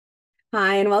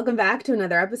Hi, and welcome back to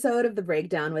another episode of The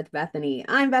Breakdown with Bethany.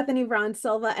 I'm Bethany Braun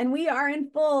Silva, and we are in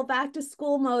full back to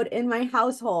school mode in my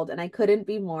household, and I couldn't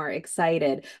be more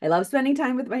excited. I love spending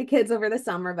time with my kids over the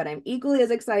summer, but I'm equally as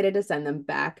excited to send them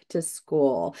back to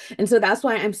school. And so that's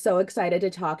why I'm so excited to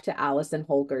talk to Allison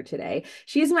Holker today.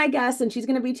 She's my guest, and she's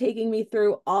going to be taking me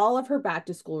through all of her back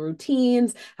to school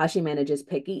routines, how she manages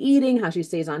picky eating, how she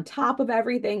stays on top of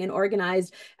everything and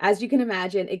organized. As you can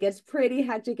imagine, it gets pretty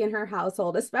hectic in her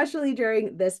household, especially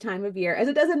during this time of year, as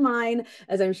it does in mine,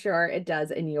 as I'm sure it does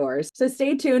in yours. So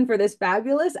stay tuned for this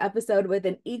fabulous episode with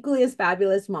an equally as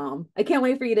fabulous mom. I can't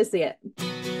wait for you to see it.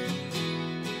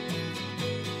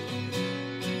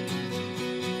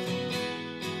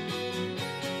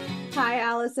 Hi,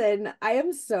 Allison. I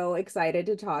am so excited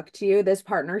to talk to you. This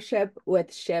partnership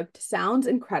with Shipt sounds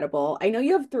incredible. I know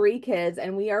you have three kids,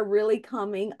 and we are really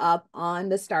coming up on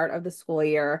the start of the school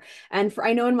year. And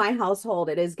I know in my household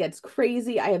it is gets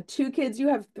crazy. I have two kids, you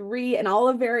have three, and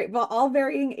all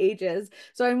varying ages.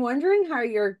 So I'm wondering how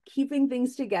you're keeping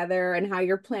things together and how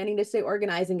you're planning to stay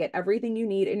organized and get everything you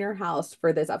need in your house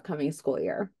for this upcoming school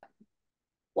year.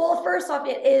 Well, first off,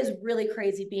 it is really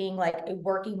crazy being like a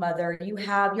working mother. You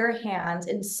have your hands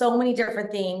in so many different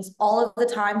things all of the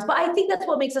times. But I think that's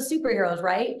what makes us superheroes,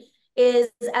 right? Is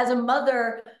as a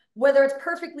mother, whether it's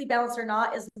perfectly balanced or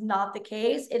not, is not the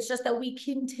case. It's just that we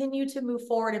continue to move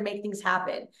forward and make things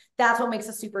happen. That's what makes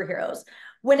us superheroes.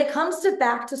 When it comes to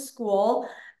back to school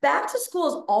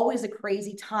is always a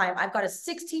crazy time. I've got a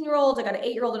 16-year-old, I got an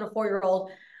 8-year-old, and a 4-year-old,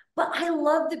 but I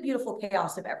love the beautiful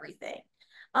chaos of everything.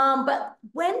 But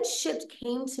when Shipt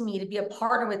came to me to be a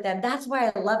partner with them, that's why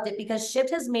I loved it because Shipt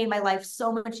has made my life so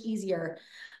much easier.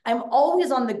 I'm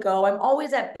always on the go. I'm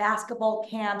always at basketball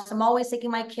camps. I'm always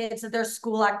taking my kids to their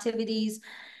school activities.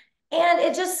 And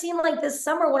it just seemed like this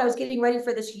summer when I was getting ready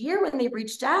for this year, when they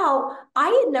reached out, I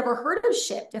had never heard of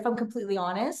Shipt, if I'm completely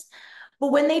honest.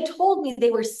 But when they told me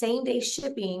they were same day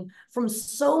shipping from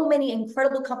so many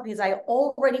incredible companies I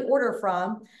already order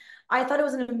from, I thought it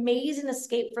was an amazing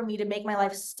escape for me to make my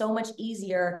life so much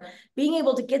easier. Being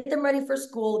able to get them ready for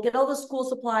school, get all the school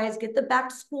supplies, get the back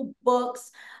to school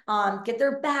books, get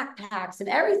their backpacks and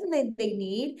everything they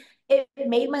need. It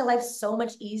made my life so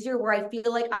much easier where I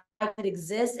feel like I could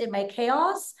exist in my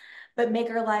chaos, but make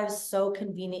our lives so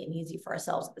convenient and easy for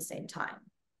ourselves at the same time.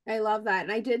 I love that.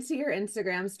 And I did see your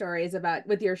Instagram stories about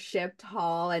with your shipped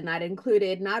haul, and that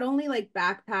included not only like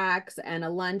backpacks and a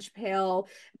lunch pail,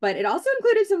 but it also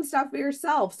included some stuff for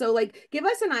yourself. So like give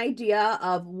us an idea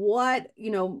of what,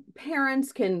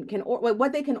 parents can or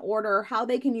what they can order, how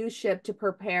they can use Ship to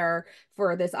prepare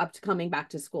for this upcoming back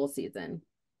to school season.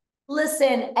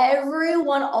 Listen,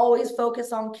 everyone always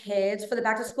focus on kids for the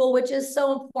back to school, which is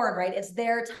so important, right? It's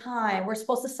their time. We're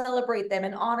supposed to celebrate them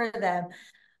and honor them.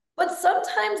 But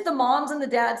sometimes the moms and the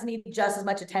dads need just as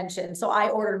much attention. So I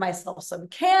ordered myself some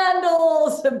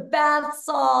candles, some bath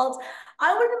salts.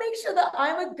 I want to make sure that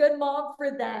I'm a good mom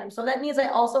for them. So that means I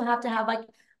also have to have like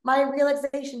my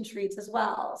relaxation treats as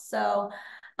well. So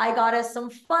I got us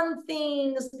some fun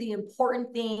things, the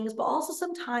important things, but also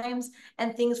some times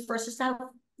and things for us just to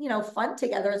have, fun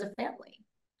together as a family.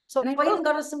 So And I I know even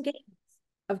got us some games.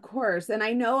 Of course. And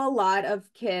I know a lot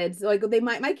of kids, like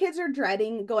my kids are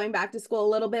dreading going back to school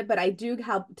a little bit, but I do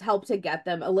help to get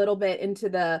them a little bit into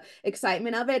the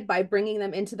excitement of it by bringing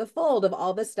them into the fold of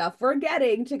all the stuff we're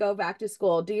getting to go back to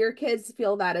school. Do your kids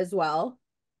feel that as well?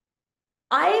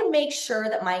 I make sure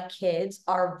that my kids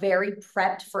are very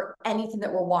prepped for anything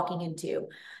that we're walking into.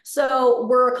 So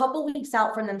we're a couple weeks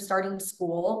out from them starting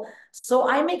school. So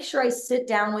I make sure I sit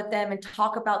down with them and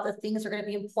talk about the things that are going to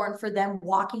be important for them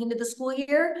walking into the school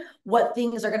year, what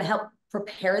things are going to help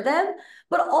prepare them,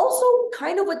 but also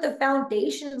kind of what the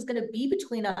foundation is going to be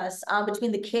between us,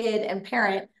 between the kid and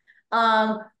parent.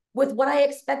 Um, with what I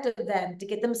expect of them to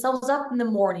get themselves up in the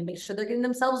morning, make sure they're getting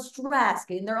themselves dressed,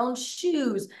 getting their own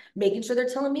shoes, making sure they're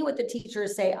telling me what the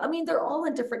teachers say. I mean, they're all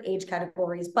in different age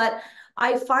categories, but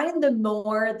I find the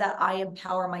more that I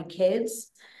empower my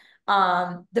kids,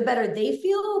 the better they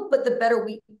feel, but the better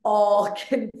we all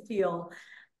can feel.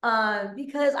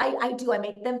 Because I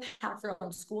make them pack their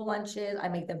own school lunches. I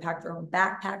make them pack their own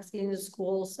backpacks getting to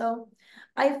school. So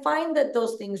I find that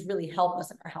those things really help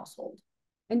us in our household.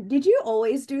 And did you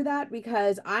always do that?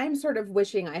 Because I'm sort of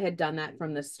wishing I had done that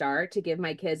from the start to give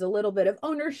my kids a little bit of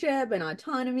ownership and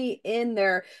autonomy in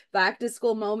their back to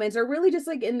school moments, or really just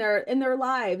like in their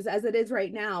lives as it is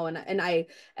right now. And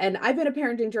I've been a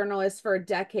parenting journalist for a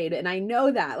decade, and I know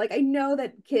that. Like I know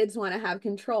that kids want to have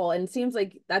control, and it seems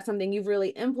like that's something you've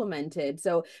really implemented.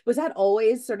 So was that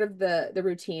always sort of the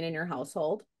routine in your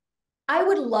household? I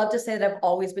would love to say that I've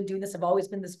always been doing this. I've always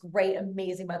been this great,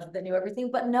 amazing mother that knew everything,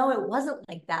 but no, it wasn't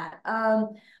like that.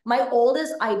 My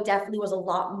oldest, I definitely was a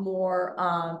lot more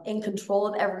in control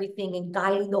of everything and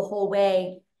guiding the whole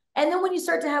way. And then when you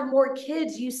start to have more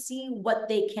kids, you see what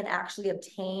they can actually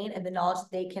obtain and the knowledge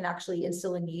that they can actually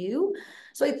instill in you.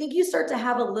 So I think you start to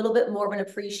have a little bit more of an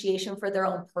appreciation for their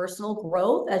own personal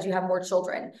growth as you have more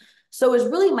children. So it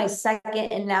was really my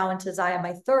second, and now into Zaya,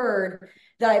 my third,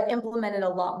 that I've implemented a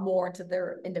lot more into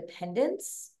their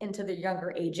independence, into their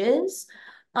younger ages.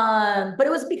 But it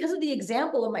was because of the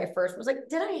example of my first. It was like,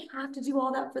 did I have to do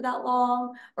all that for that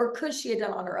long, or could she have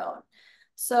done on her own?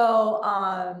 So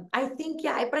I think,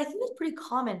 yeah, but I think that's pretty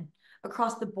common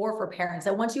across the board for parents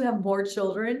that once you have more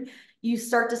children, you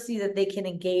start to see that they can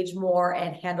engage more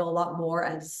and handle a lot more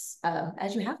as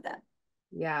you have them.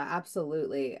 Yeah,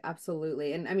 absolutely.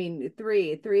 Absolutely. And I mean,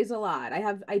 three is a lot.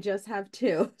 I just have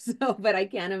two. So, but I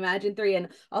can't imagine three, and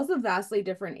also vastly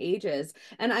different ages.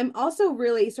 And I'm also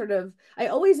really I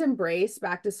always embrace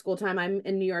back to school time. I'm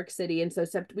in New York City. And so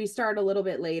we start a little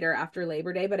bit later after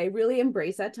Labor Day, but I really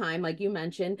embrace that time, like you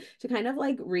mentioned, to kind of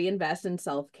like reinvest in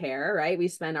self-care, right? We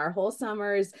spend our whole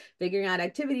summers figuring out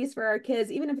activities for our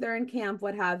kids, even if they're in camp,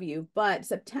 what have you. But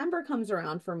September comes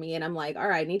around for me and I'm like, all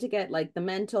right, I need to get like the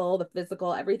mental, the physical,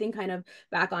 everything kind of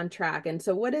back on track. And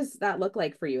so what does that look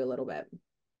like for you a little bit?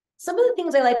 Some of the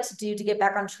things I like to do to get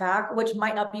back on track, which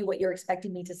might not be what you're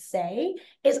expecting me to say,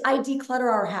 is I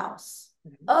declutter our house.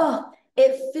 Oh,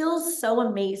 it feels so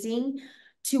amazing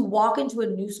to walk into a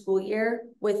new school year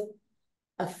with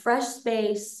a fresh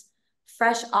space,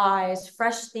 fresh eyes,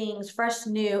 fresh things, fresh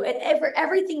new.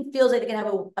 Everything feels like they can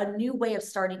have a new way of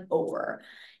starting over.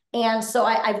 And so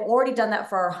I've already done that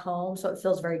for our home. So it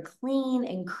feels very clean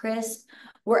and crisp,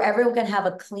 where everyone can have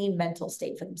a clean mental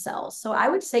state for themselves. So I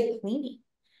would say cleaning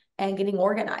and getting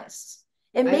organized.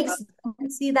 It I makes them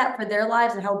see that for their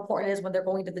lives and how important it is when they're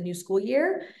going to the new school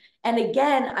year. And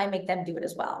again, I make them do it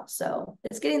as well. So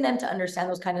it's getting them to understand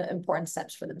those kind of important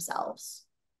steps for themselves.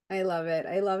 I love it.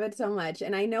 I love it so much.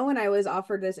 And I know when I was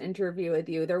offered this interview with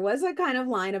you, there was a kind of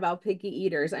line about picky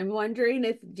eaters. I'm wondering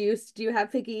if do you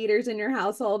have picky eaters in your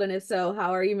household? And if so,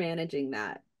 how are you managing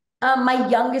that? My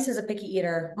youngest is a picky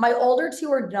eater. My older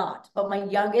two are not, but my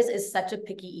youngest is such a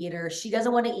picky eater. She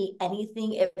doesn't want to eat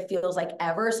anything, it feels like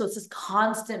ever. So it's this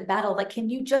constant battle. Like, can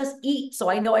you just eat? So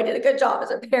I know I did a good job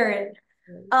as a parent.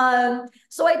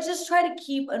 So I just try to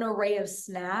keep an array of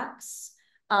snacks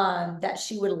that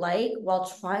she would like while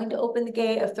trying to open the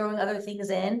gate of throwing other things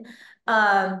in.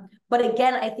 But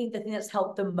again, I think the thing that's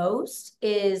helped the most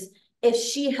is if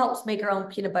she helps make her own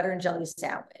peanut butter and jelly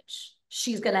sandwich,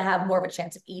 she's going to have more of a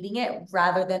chance of eating it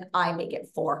rather than I make it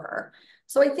for her.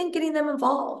 So I think getting them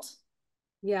involved.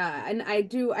 Yeah, and I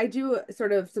do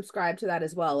sort of subscribe to that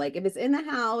as well. Like if it's in the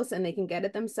house and they can get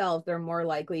it themselves, they're more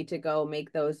likely to go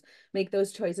make those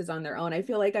choices on their own. I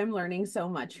feel like I'm learning so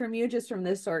much from you just from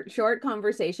this short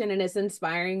conversation, and it's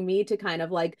inspiring me to kind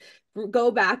of like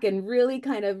go back and really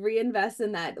kind of reinvest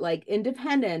in that like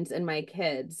independence in my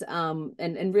kids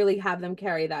and really have them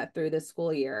carry that through the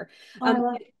school year. Oh, I Um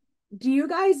love do you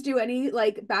guys do any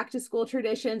like back to school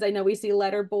traditions? I know we see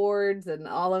letter boards and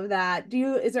all of that.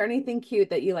 Is there anything cute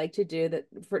that you like to do that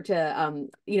for to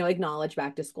acknowledge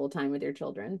back to school time with your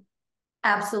children?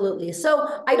 Absolutely.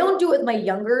 So I don't do it with my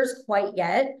youngers quite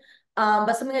yet,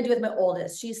 but something I do with my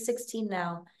oldest. She's 16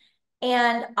 now.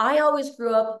 And I always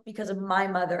grew up because of my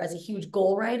mother as a huge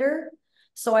goal writer.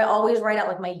 So I always write out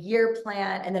like my year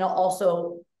plan, and then I'll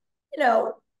also, you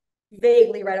know,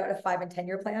 vaguely write out a 5 and 10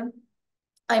 year plan.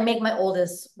 I make my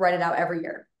oldest write it out every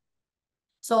year.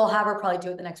 So I'll have her probably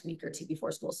do it the next week or two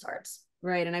before school starts.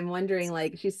 Right. And I'm wondering,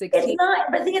 like, she's It's 16. not,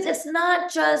 but the thing is, it's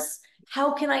not just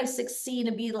how can I succeed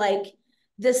and be like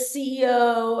the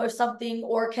CEO or something,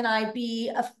 or can I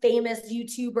be a famous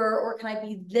YouTuber, or can I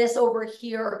be this over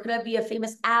here, or can I be a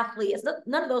famous athlete? It's not,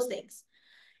 none of those things.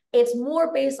 It's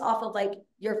more based off of like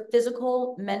your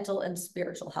physical, mental, and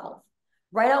spiritual health.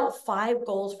 Write out 5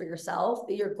 goals for yourself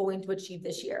that you're going to achieve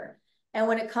this year. And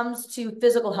when it comes to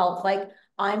physical health, like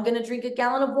I'm going to drink a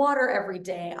gallon of water every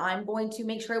day. I'm going to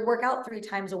make sure I work out 3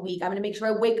 times a week. I'm going to make sure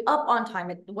I wake up on time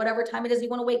at whatever time it is you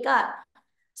want to wake up.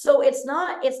 So it's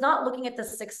not looking at the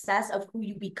success of who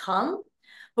you become,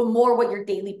 but more what your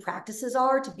daily practices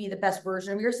are to be the best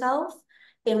version of yourself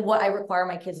in what I require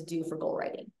my kids to do for goal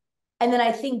writing. And then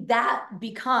I think that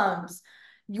becomes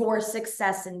your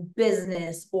success in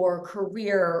business or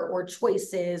career or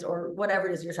choices or whatever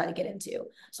it is you're trying to get into.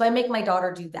 So I make my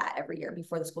daughter do that every year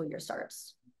before the school year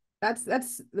starts.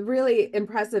 That's really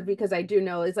impressive because I do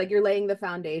know it's like you're laying the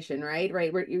foundation, right?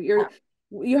 Right. Where you're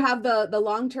you have the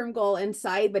long-term goal in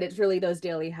sight, but it's really those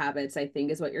daily habits, I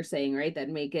think, is what you're saying, right? That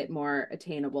make it more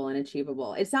attainable and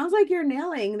achievable. It sounds like you're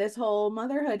nailing this whole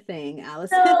motherhood thing,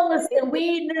 Allison. No, listen,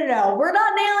 no, we're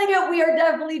not nailing it. We are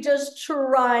definitely just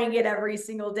trying it every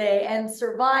single day and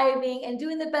surviving and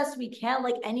doing the best we can,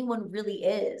 like anyone really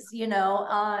is, you know.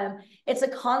 It's a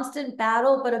constant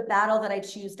battle, but a battle that I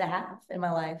choose to have in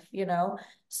my life, you know.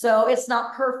 So it's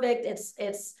not perfect.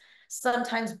 It's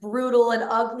sometimes brutal and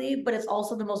ugly, but it's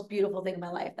also the most beautiful thing in my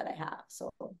life that I have. So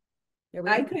here we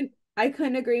I are. couldn't I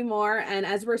couldn't agree more. And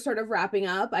as we're sort of wrapping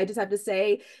up, I just have to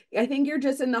say, I think you're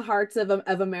just in the hearts of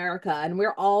America, and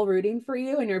we're all rooting for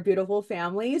you and your beautiful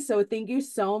family. So thank you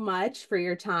so much for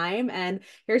your time. And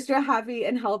here's to a happy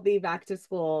and healthy back to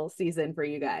school season for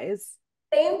you guys.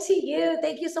 Same to you.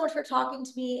 Thank you so much for talking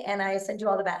to me, and I send you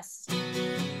all the best.